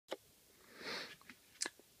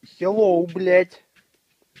Hello, блять.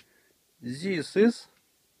 This is,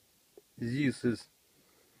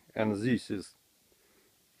 and this is.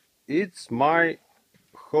 It's my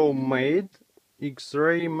homemade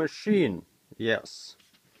X-ray machine. Yes.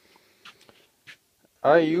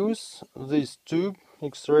 I use this tube,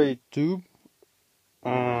 X-ray tube.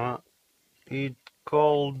 It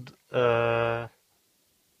called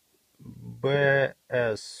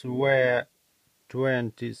BSW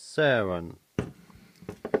 27.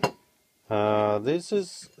 This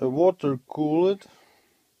is a water-cooled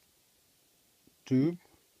tube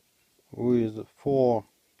with 4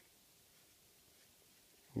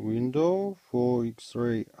 windows for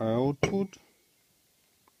X-ray output.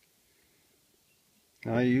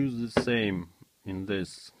 I use the same in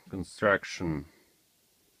this construction.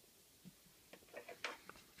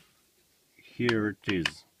 Here it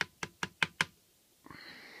is.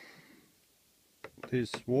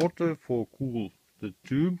 This water for cool the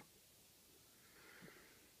tube.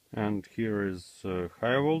 And here is a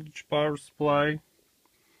high voltage power supply.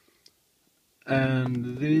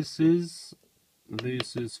 And this is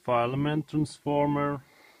filament transformer.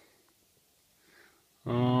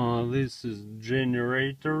 This is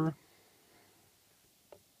generator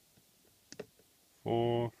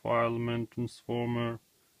for filament transformer.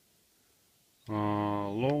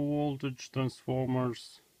 Low voltage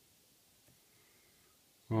transformers.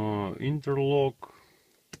 Interlock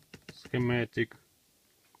schematic.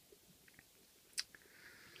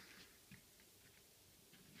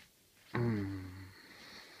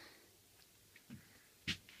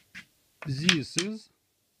 This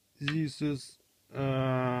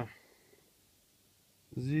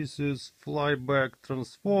is flyback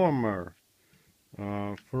transformer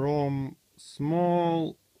from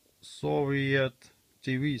small Soviet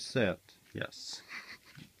TV set. Yes.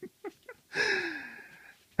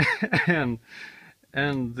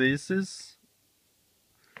 and this is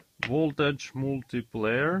voltage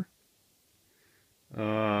multiplier.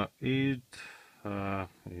 It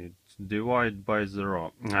divide by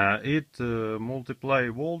 0. It multiply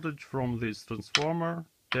voltage from this transformer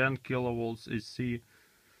 10 kilovolts AC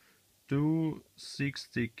to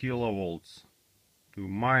 60 kilovolts to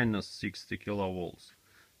minus 60 kilovolts.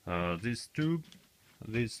 This tube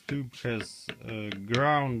has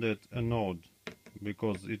grounded anode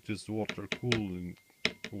because it is water cooled,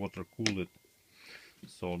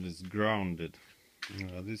 so this grounded.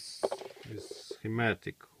 This is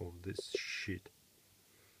schematic of this shit.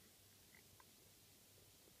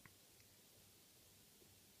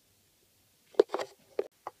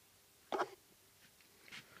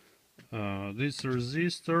 This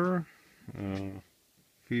resistor,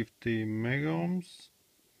 50 megohms.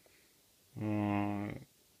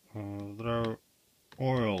 There are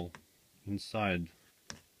oil inside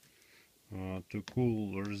to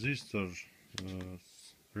cool resistors.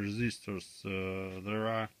 There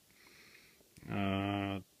are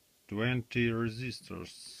 20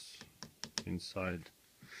 resistors inside.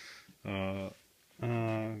 Here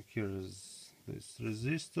is this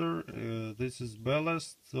resistor. This is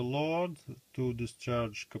ballast load to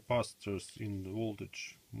discharge capacitors in the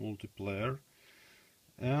voltage multiplier,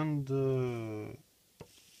 and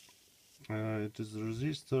it is a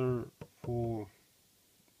resistor for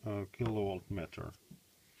kilovolt meter.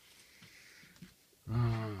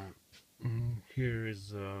 Here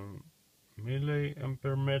is a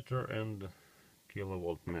milliampere meter and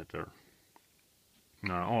kilovolt meter.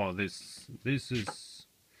 This is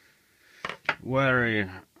very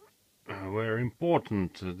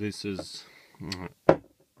important. This is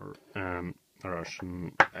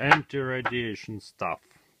Russian anti-radiation stuff.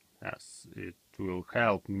 Yes, it will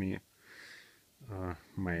help me.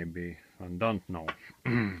 Maybe I don't know.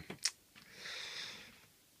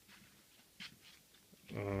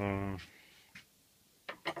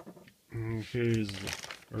 Here is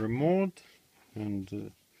remote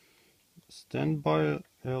and standby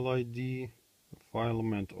LED,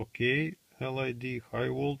 filament OK LED, high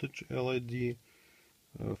voltage LED,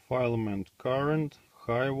 filament current,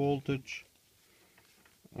 high voltage,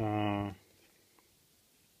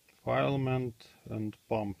 filament and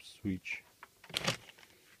pump switch.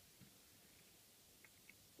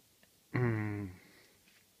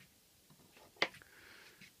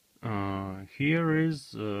 Here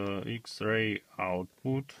is X-ray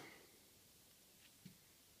output,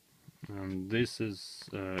 and this is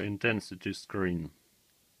intensity screen.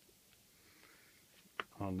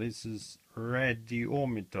 This is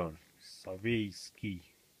radiometer, Sovietsky,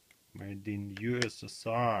 made in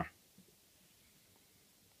USSR.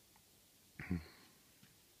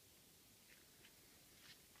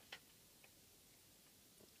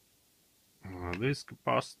 these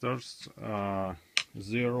capacitors are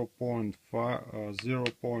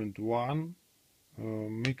 0.1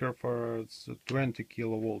 microfarads, 20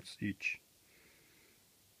 kilovolts each,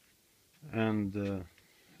 and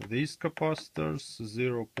these capacitors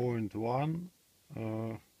 0.1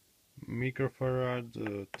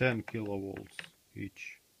 microfarad, 10 kilovolts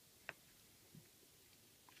each.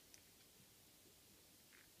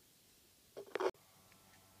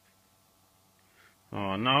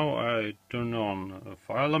 Now I turn on a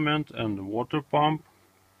filament and water pump.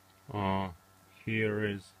 Here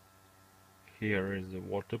is the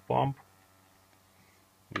water pump.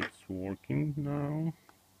 It's working now.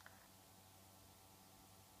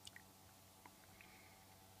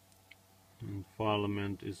 And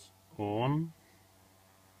filament is on.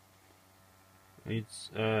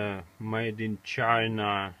 It's a made in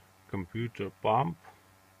China computer pump.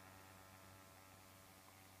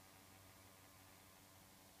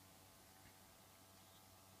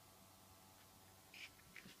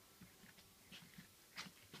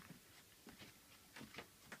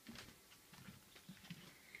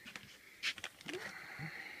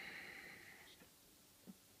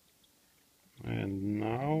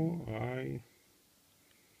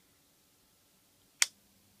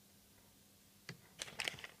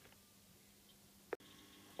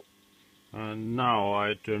 And now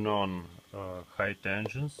I turn on high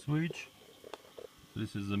tension switch.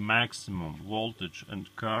 This is the maximum voltage and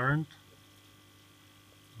current,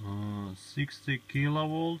 60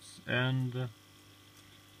 kilovolts and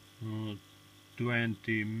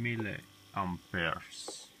 20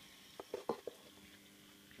 milliamperes.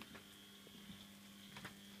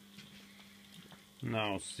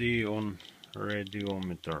 Now see on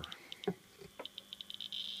radiometer.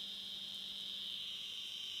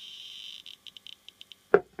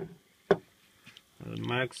 The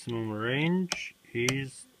maximum range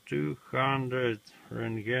is 200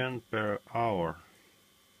 rentgen per hour.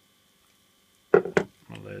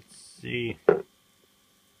 Let's see.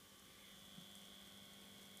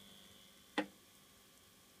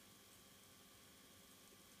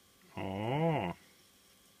 Oh,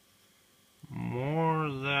 more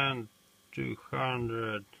than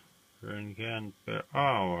 200 rentgen per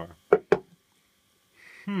hour.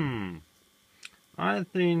 I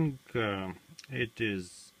think it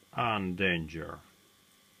is undanger.